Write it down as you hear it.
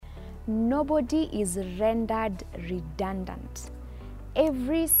nobody is rendered redundant.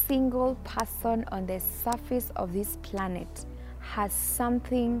 Every single person on the surface of this planet has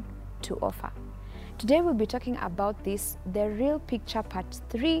something to offer. Today we'll be talking about this, the real picture part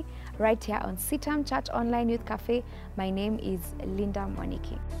 3, right here on CITAM Church Online Youth Cafe. My name is Linda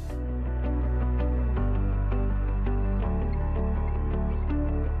Mwaniki.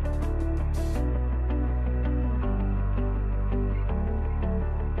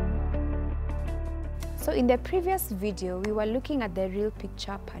 So in the previous video, we were looking at the real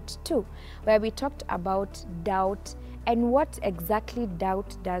picture part 2, where we talked about doubt and what exactly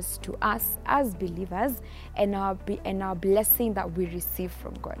doubt does to us as believers and our blessing that we receive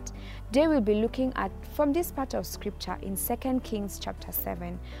from God. Today we'll be looking at from this part of scripture in 2 Kings chapter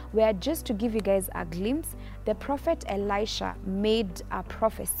 7, where, just to give you guys a glimpse, the prophet Elisha made a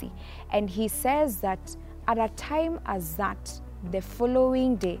prophecy, and he says that at a time as that, the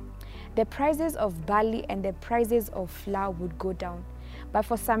following day, the prices of barley and the prices of flour would go down. But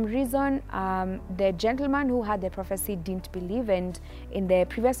for some reason, the gentleman who had the prophecy didn't believe, and in the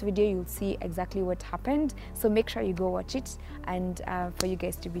previous video, you'll see exactly what happened. So make sure you go watch it, and for you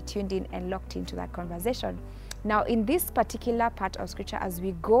guys to be tuned in and locked into that conversation. Now, in this particular part of scripture, as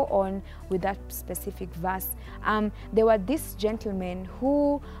we go on with that specific verse, there were these gentlemen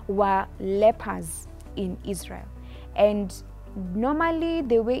who were lepers in Israel. And normally,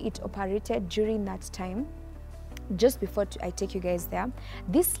 the way it operated during that time, just before I take you guys there,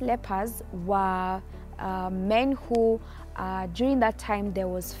 these lepers were men who, during that time, there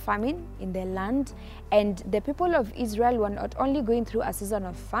was famine in the land, and the people of Israel were not only going through a season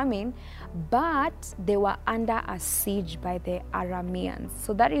of famine, but they were under a siege by the Arameans.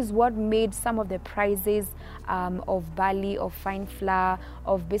 So that is what made some of the prices of barley, of fine flour,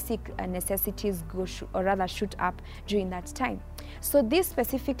 of basic necessities shoot up during that time. So these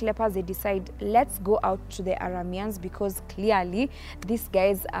specific lepers, they decide, let's go out to the Arameans, because clearly these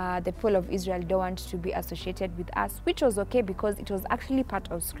guys, the people of Israel, don't want to be associated with us, which was okay because it was actually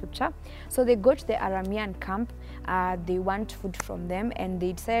part of scripture. So they go to the Aramean camp, they want food from them, and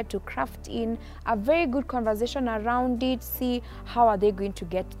they decided to craft in a very good conversation around it, see how are they going to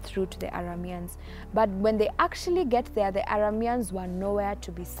get through to the Arameans. But when they actually get there, the Arameans were nowhere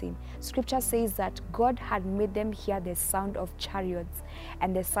to be seen. Scripture says that God had made them hear the sound of chariots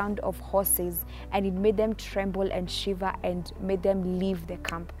and the sound of horses, and it made them tremble and shiver and made them leave the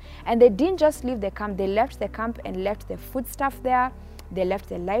camp. And they didn't just leave the camp, they left the camp and left the foodstuff there. They left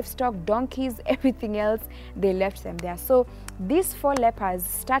the livestock, donkeys, everything else, they left them there. So these 4 lepers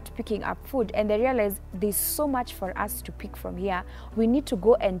start picking up food, and they realize there's so much for us to pick from here. We need to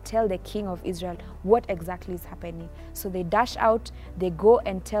go and tell the king of Israel what exactly is happening. So they dash out, they go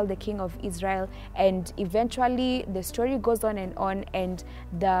and tell the king of Israel, and eventually the story goes on, and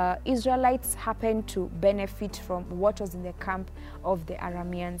the Israelites happen to benefit from what was in the camp of the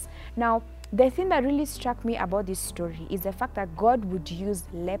Arameans. Now, the thing that really struck me about this story is the fact that God would use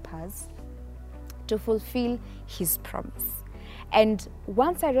lepers to fulfill his promise. And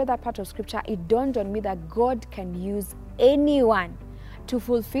once I read that part of scripture, it dawned on me that God can use anyone to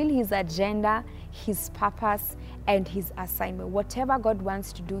fulfill his agenda, his purpose, and his assignment. Whatever God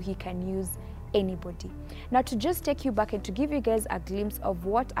wants to do, he can use anybody. Now, to just take you back and to give you guys a glimpse of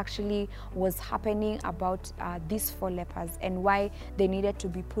what actually was happening about these 4 lepers and why they needed to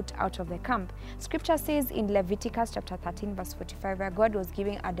be put out of the camp. Scripture says in Leviticus chapter 13 verse 45, where God was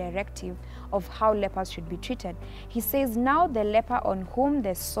giving a directive of how lepers should be treated. He says, "Now the leper on whom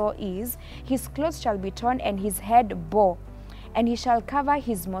the sore is, his clothes shall be torn and his head bare, and he shall cover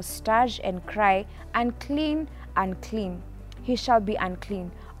his mustache and cry, unclean, unclean. He shall be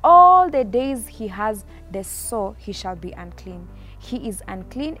unclean. All the days he has the sore, he shall be unclean. He is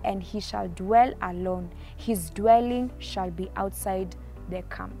unclean, and he shall dwell alone. His dwelling shall be outside the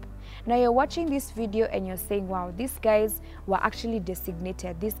camp." Now you're watching this video and you're saying, wow, these guys were actually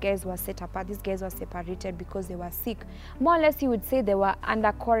designated. These guys were set apart. These guys were separated because they were sick. More or less, you would say they were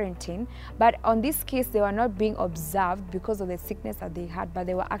under quarantine. But on this case, they were not being observed because of the sickness that they had, but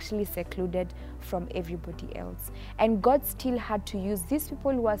they were actually secluded from everybody else. And God still had to use these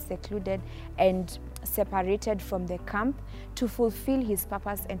people who were secluded and separated from the camp to fulfill his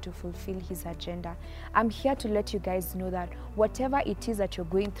purpose and to fulfill his agenda. I'm here to let you guys know that whatever it is that you're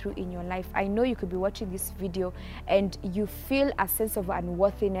going through in your life, I know you could be watching this video and you feel a sense of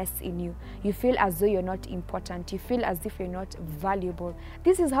unworthiness in you. You feel as though you're not important. You feel as if you're not valuable.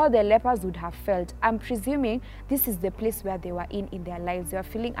 This is how the lepers would have felt. I'm presuming this is the place where they were in their lives. They were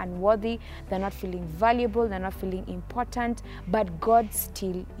feeling unworthy. They're not feeling valuable. They're not feeling important. But God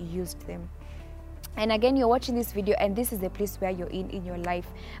still used them. and again, you're watching this video and this is the place where you're in your life.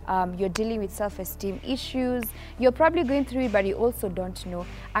 You're dealing with self-esteem issues. You're probably going through it, but you also don't know.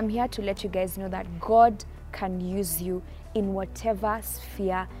 I'm here to let you guys know that God can use you in whatever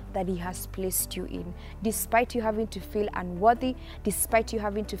sphere that He has placed you in. Despite you having to feel unworthy, despite you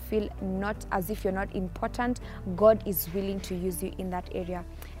having to feel not as if you're not important, God is willing to use you in that area.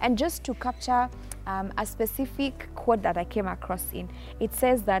 And just to capture a specific quote that I came across in, it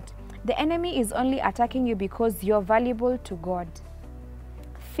says that the enemy is only attacking you because you're valuable to God.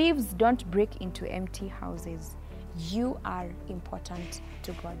 Thieves don't break into empty houses. You are important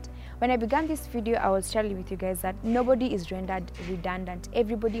to God. When I began this video, I was sharing with you guys that nobody is rendered redundant.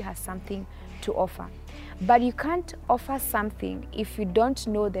 Everybody has something to offer. But you can't offer something if you don't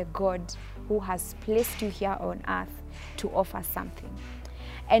know the God who has placed you here on earth to offer something.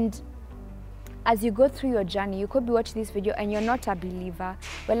 And as you go through your journey, you could be watching this video and you're not a believer.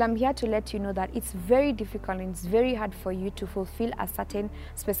 Well, I'm here to let you know that it's very difficult and it's very hard for you to fulfill a certain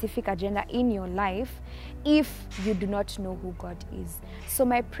specific agenda in your life if you do not know who God is. So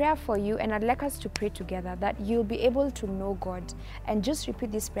my prayer for you, and I'd like us to pray together, that you'll be able to know God. And just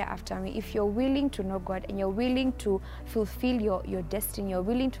repeat this prayer after me. If you're willing to know God and you're willing to fulfill your destiny, you're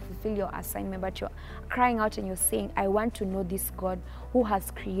willing to fulfill your assignment, but you're crying out and you're saying, I want to know this God who has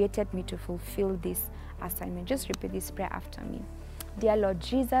created me to fulfill this assignment. Just repeat this prayer after me. Dear Lord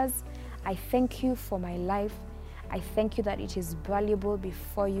Jesus, I thank you for my life. I thank you that it is valuable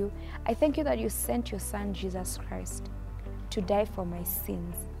before you. I thank you that you sent your Son, Jesus Christ, to die for my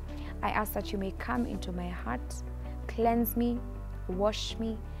sins. I ask that you may come into my heart, cleanse me, wash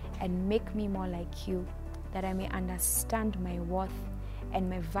me, and make me more like you, that I may understand my worth and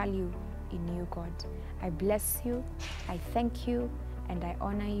my value in you, God. I bless you, I thank you, and I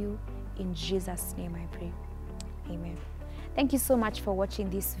honor you. In Jesus' name I pray. Amen. Thank you so much for watching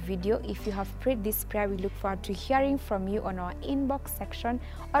this video. If you have prayed this prayer, we look forward to hearing from you on our inbox section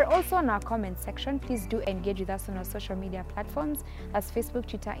or also on our comment section. Please do engage with us on our social media platforms. That's Facebook,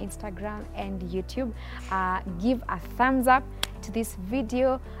 Twitter, Instagram, and YouTube. Give a thumbs up to this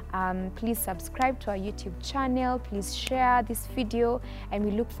video. Please subscribe to our YouTube channel. Please share this video, and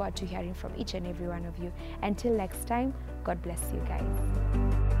we look forward to hearing from each and every one of you. Until next time, God bless you guys.